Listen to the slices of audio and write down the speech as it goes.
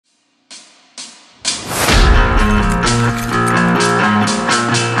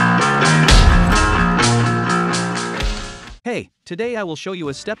Today I will show you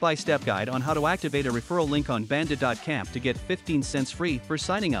a step-by-step guide on how to activate a referral link on bandit.camp to get 15 cents free for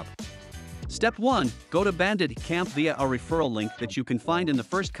signing up. Step 1. Go to bandit.camp via a referral link that you can find in the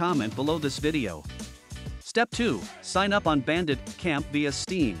first comment below this video. Step 2. Sign up on bandit.camp via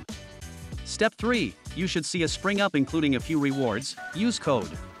Steam. Step 3. You should see a spring up including a few rewards. Use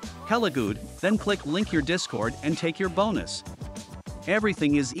code HELLAGOOD, then click link your Discord and take your bonus.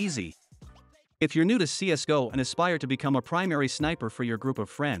 Everything is easy. If you're new to CSGO and aspire to become a primary sniper for your group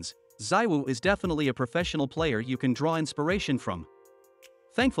of friends, ZywOo is definitely a professional player you can draw inspiration from.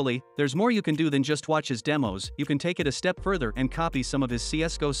 Thankfully, there's more you can do than just watch his demos. You can take it a step further and copy some of his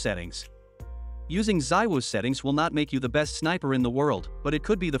CSGO settings. Using ZywOo's settings will not make you the best sniper in the world, but it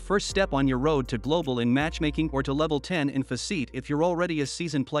could be the first step on your road to global in matchmaking or to level 10 in Faceit if you're already a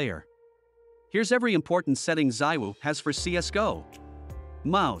seasoned player. Here's every important setting ZywOo has for CSGO.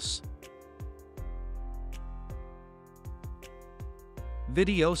 Mouse.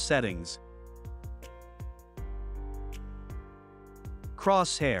 Video settings.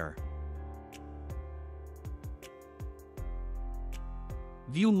 Crosshair.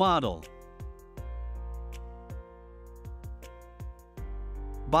 Viewmodel.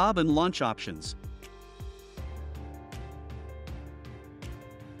 Bob and launch options.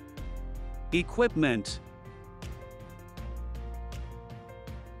 Equipment.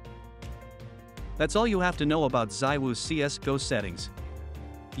 That's all you have to know about ZywOo's CSGO settings.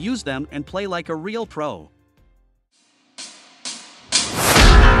 Use them and play like a real pro.